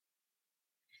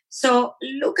 So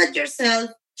look at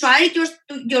yourself, try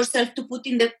yourself to put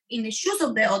in the shoes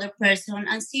of the other person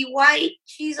and see why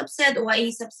she's upset or why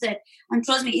he's upset. And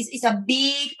trust me, it's a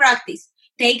big practice.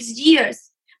 Takes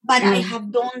years, but I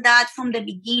have done that from the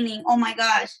beginning. Oh my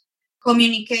gosh,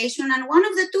 communication, and one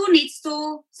of the two needs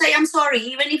to say, I'm sorry,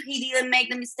 even if he didn't make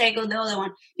the mistake of the other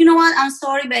one. You know what? I'm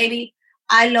sorry, baby.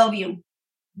 I love you.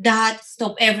 That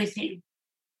stop everything.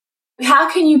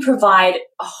 How can you provide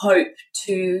hope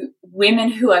to women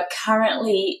who are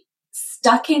currently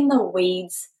stuck in the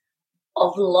weeds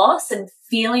of loss and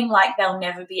feeling like they'll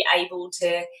never be able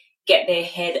to get their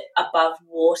head above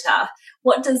water?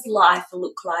 What does life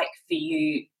look like for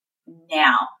you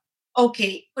now?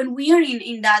 Okay, when we are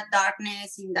in that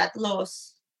darkness, in that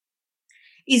loss,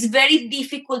 it's very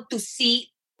difficult to see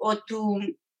or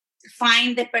to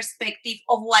find the perspective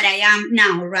of what I am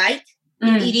now, right?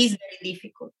 It is very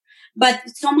difficult. But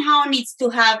somehow needs to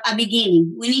have a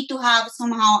beginning. We need to have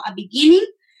somehow a beginning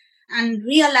and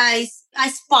realize a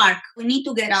spark. We need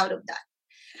to get out of that.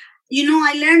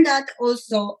 I learned that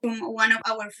also from one of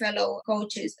our fellow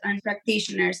coaches and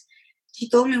practitioners. She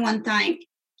told me one time,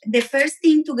 the first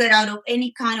thing to get out of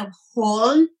any kind of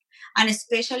hole, and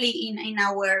especially in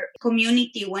our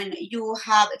community, when you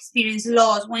have experienced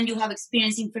loss, when you have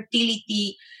experienced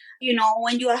infertility,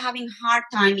 when you are having hard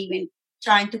time even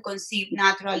trying to conceive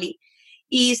naturally,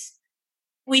 is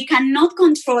we cannot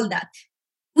control that.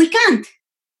 We can't.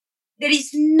 There is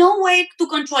no way to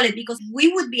control it, because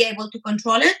we would be able to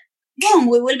control it. Boom,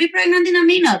 we will be pregnant in a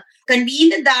minute. Can be in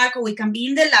the dark or we can be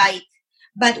in the light.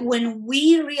 But when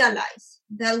we realize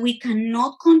that we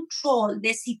cannot control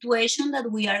the situation that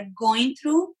we are going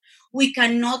through, we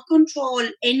cannot control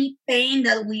any pain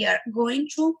that we are going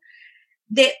through,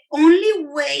 the only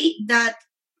way that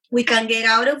we can get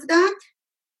out of that,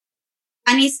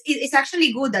 and it's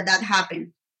actually good that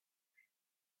happened.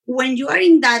 When you are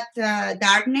in that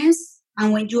darkness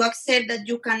and when you accept that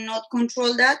you cannot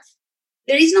control that,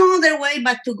 there is no other way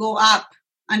but to go up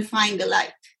and find the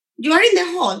light. You are in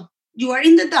the hole. You are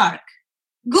in the dark.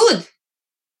 Good.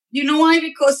 You know why?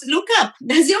 Because look up.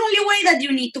 That's the only way that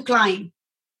you need to climb.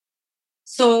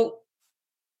 So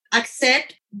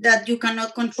accept that you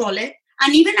cannot control it,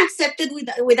 and even accept it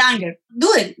with anger.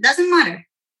 Do it. Doesn't matter.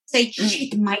 Say,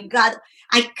 shit, my God,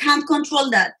 I can't control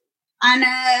that. And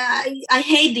I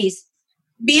hate this.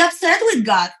 Be upset with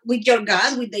God, with your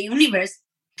God, with the universe.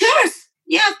 Curse.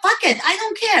 Yeah, fuck it. I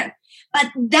don't care.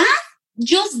 But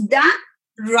just that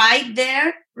right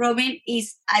there, Robin,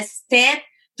 is a step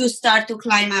to start to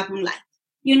climb up in life.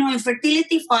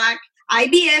 Infertility, fuck.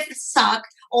 IVF suck.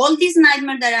 All this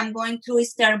nightmare that I'm going through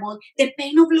is terrible. The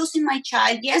pain of losing my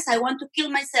child. Yes, I want to kill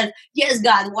myself. Yes,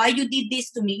 God, why you did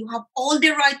this to me? You have all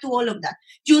the right to all of that.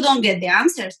 You don't get the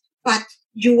answers, but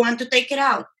you want to take it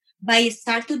out. By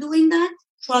start to doing that,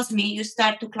 trust me, you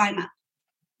start to climb up.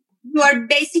 You are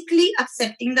basically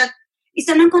accepting that it's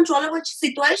an uncontrollable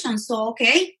situation. So,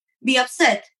 okay, be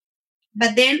upset.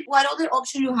 But then what other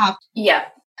option you have? Yeah.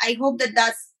 I hope that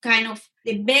that's kind of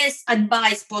the best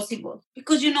advice possible,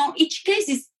 because, each case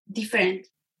is different.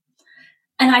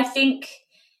 And I think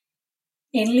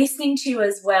in listening to you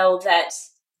as well, that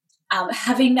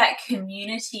having that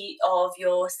community of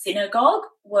your synagogue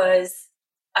was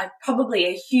probably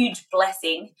a huge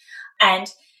blessing. And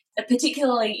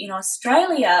particularly in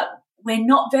Australia, we're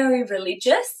not very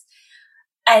religious.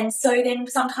 And so then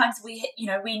sometimes we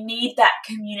need that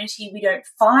community. We don't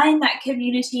find that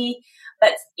community,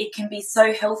 but it can be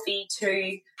so healthy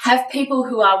to have people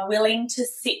who are willing to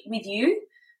sit with you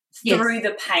through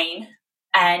the pain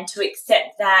and to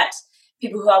accept that,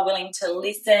 people who are willing to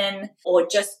listen or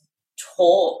just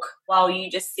talk while you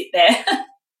just sit there.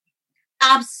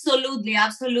 Absolutely,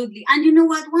 absolutely. And you know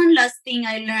what? One last thing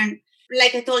I learned,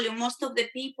 like I told you, most of the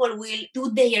people will do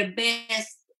their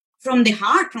best from the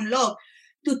heart, from love,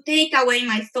 to take away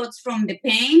my thoughts from the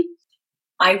pain.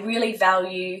 I really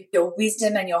value your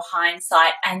wisdom and your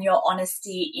hindsight and your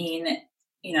honesty in,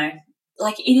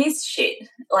 like, it is shit.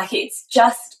 Like, it's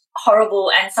just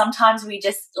horrible. And sometimes we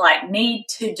just need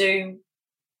to do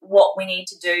what we need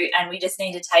to do, and we just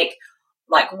need to take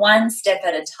one step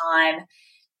at a time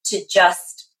to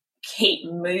just keep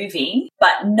moving,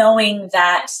 but knowing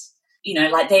that,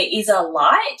 there is a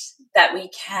light that we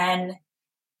can,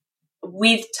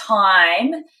 with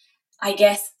time, I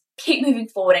guess, keep moving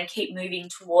forward and keep moving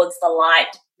towards the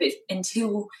light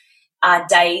until our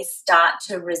days start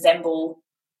to resemble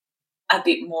a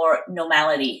bit more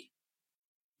normality.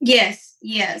 Yes.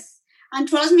 And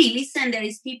trust me, listen, there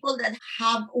is people that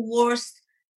have worse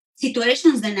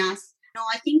situations than us.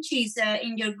 I think she's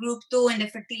in your group too, in the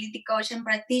fertility coach and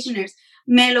practitioners.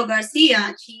 Melo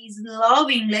Garcia, she's a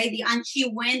loving lady, and she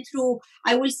went through,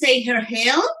 I will say, her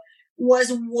hell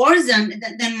was worse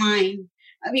than mine.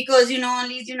 Because, Liz,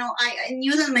 I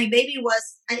knew that my baby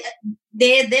was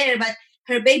there, but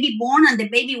her baby born and the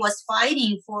baby was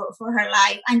fighting for her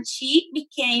life. And she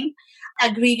became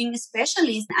a grieving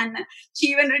specialist. And she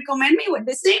even recommended me with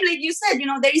the same, like you said,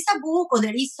 there is a book or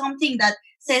there is something that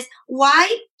says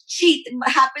why shit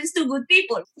happens to good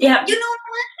people. Yeah. You know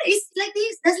what? It's like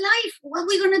this. That's life. What are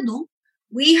we going to do?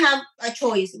 We have a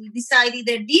choice. We decide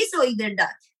either this or either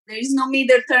that. There is no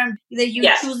middle term. Either you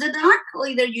choose the dark or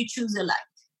either you choose the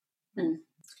light.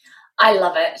 I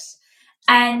love it.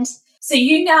 And so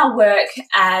you now work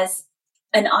as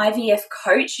an IVF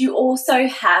coach. You also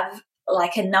have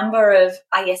a number of,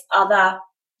 I guess, other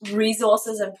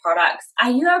resources and products. Are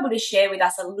you able to share with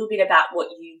us a little bit about what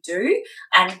you do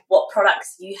and what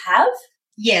products you have?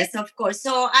 Yes, of course.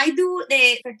 So I do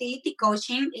the fertility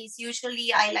coaching. Is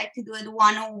usually I like to do it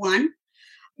 101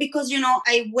 because,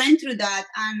 I went through that,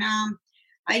 and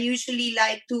I usually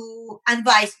like to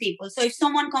advise people. So if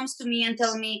someone comes to me and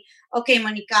tell me, okay,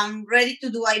 Monica, I'm ready to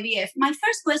do IVF. My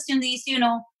first question is,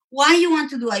 why you want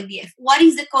to do IVF? What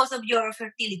is the cause of your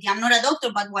fertility? I'm not a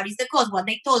doctor, but what is the cause? What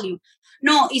they told you?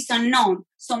 No, it's unknown.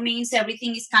 So means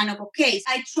everything is kind of okay. So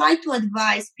I try to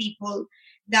advise people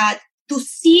that to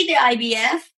see the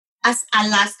IVF as a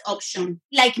last option.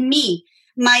 Like me,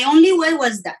 my only way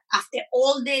was that after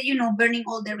all the, burning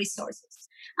all the resources.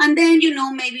 And then,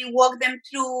 maybe walk them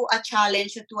through a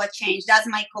challenge or to a change. That's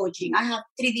my coaching. I have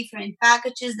 3 different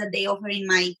packages that they offer in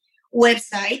my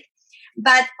website.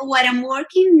 But what I'm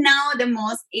working now the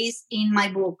most is in my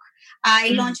book. I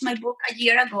launched my book a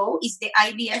year ago. It's the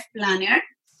IVF Planner.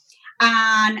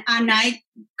 And I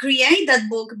create that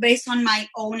book based on my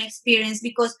own experience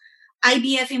because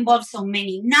IVF involves so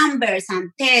many numbers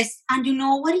and tests. And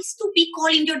what is to be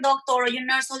calling your doctor or your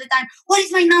nurse all the time? What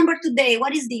is my number today?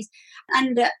 What is this?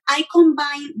 And I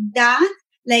combine that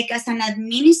as an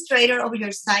administrator of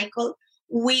your cycle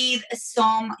with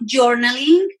some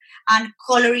journaling and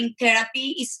coloring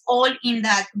therapy is all in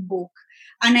that book.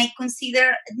 And I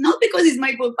consider, not because it's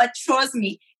my book, but trust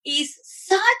me, it's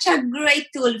such a great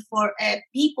tool for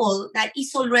people that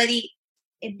is already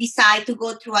decide to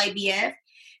go through IVF,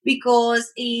 because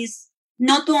it's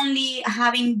not only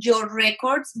having your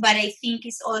records, but I think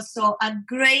it's also a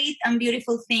great and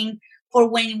beautiful thing for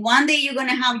when one day you're going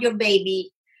to have your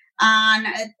baby and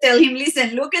tell him,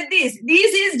 listen, look at this.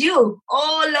 This is you.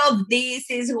 All of this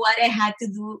is what I had to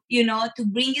do, to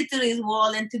bring you to this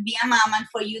world and to be a mom and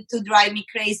for you to drive me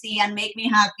crazy and make me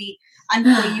happy and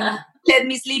for you let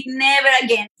me sleep never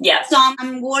again. Yeah. So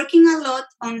I'm working a lot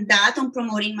on that, on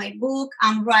promoting my book.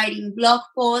 I'm writing blog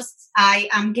posts. I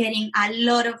am getting a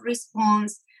lot of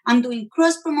response. I'm doing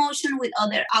cross promotion with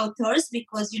other authors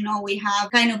because, we have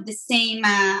kind of the same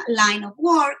line of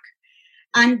work.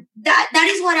 And that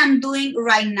is what I'm doing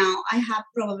right now. I have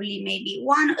probably maybe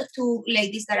 1 or 2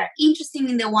 ladies that are interested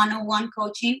in the 101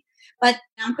 coaching, but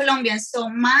I'm Colombian, so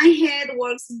my head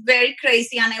works very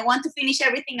crazy and I want to finish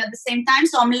everything at the same time.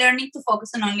 So I'm learning to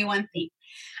focus on only one thing.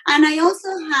 And I also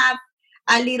have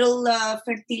a little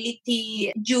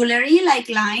fertility jewelry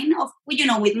line of,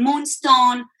 with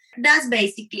moonstone. That's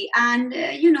basically, and,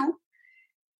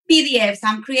 PDFs.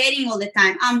 I'm creating all the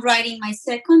time. I'm writing my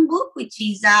second book, which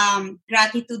is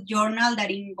gratitude journal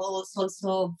that involves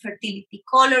also fertility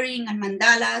coloring and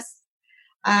mandalas,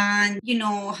 and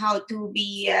how to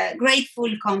be grateful,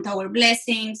 count our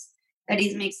blessings. That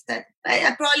is mixed that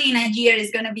probably in a year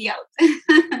is going to be out.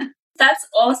 That's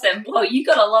awesome. Well, you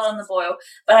got a lot on the boil,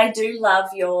 but I do love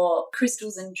your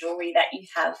crystals and jewelry that you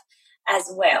have as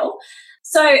well.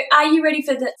 So are you ready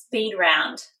for the speed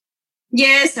round?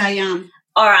 Yes, I am.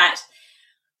 All right.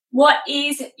 What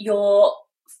is your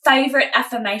favorite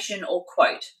affirmation or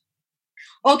quote?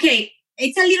 Okay,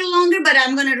 it's a little longer, but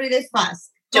I'm going to read it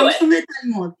fast. Do it. From the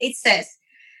Talmud. It says,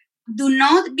 do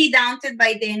not be daunted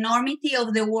by the enormity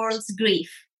of the world's grief.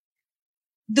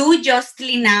 Do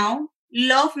justly now,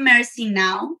 love mercy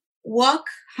now, walk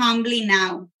humbly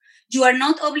now. You are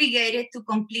not obligated to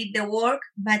complete the work,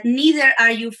 but neither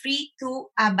are you free to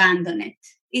abandon it.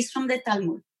 It's from the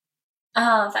Talmud.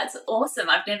 Oh, that's awesome.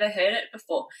 I've never heard it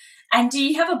before. And do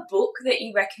you have a book that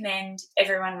you recommend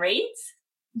everyone reads?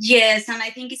 Yes, and I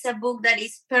think it's a book that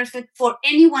is perfect for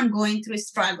anyone going through a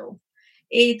struggle.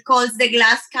 It calls The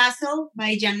Glass Castle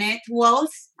by Jeanette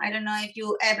Walls. I don't know if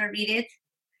you ever read it,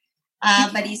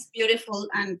 but it's beautiful.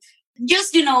 And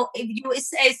just,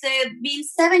 it's been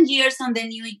 7 years on the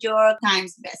New York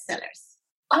Times bestsellers.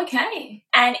 Okay.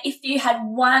 And if you had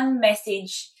one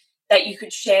message that you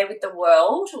could share with the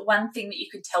world, one thing that you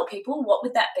could tell people, what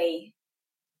would that be?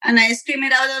 And I scream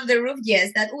it out of the roof,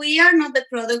 yes, that we are not the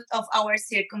product of our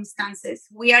circumstances.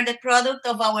 We are the product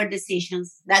of our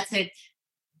decisions. That's it.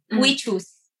 We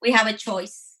choose. We have a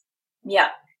choice. Yeah.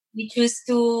 We choose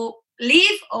to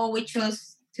live or we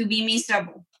choose to be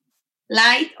miserable,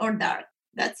 light or dark.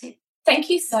 That's it. Thank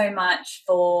you so much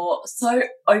for so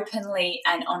openly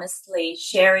and honestly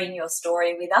sharing your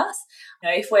story with us.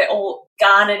 If we're all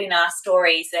guarded in our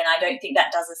stories, then I don't think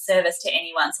that does a service to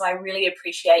anyone. So I really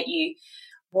appreciate you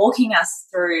walking us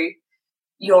through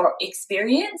your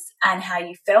experience and how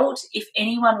you felt. If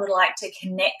anyone would like to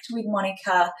connect with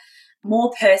Monica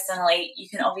more personally, you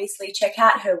can obviously check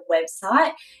out her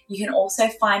website. You can also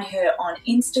find her on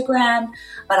Instagram,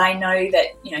 but I know that,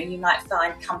 you might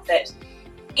find comfort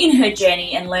in her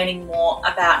journey and learning more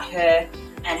about her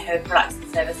and her products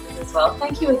and services as well.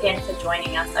 Thank you again for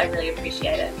joining us. I really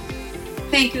appreciate it.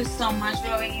 Thank you so much,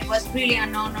 Robin. It was really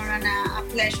an honor and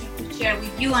a pleasure to share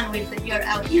with you and with your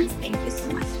audience. Thank you so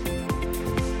much.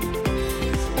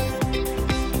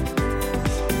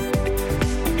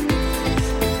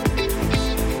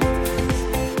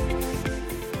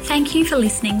 Thank you for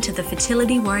listening to the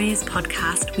Fertility Warriors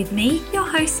podcast with me, your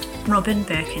host, Robin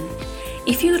Birkin.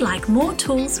 If you would like more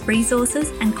tools, resources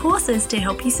and courses to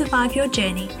help you survive your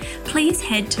journey, please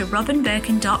head to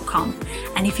robinbirkin.com.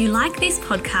 And if you like this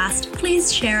podcast,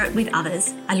 please share it with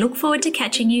others. I look forward to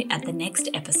catching you at the next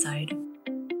episode.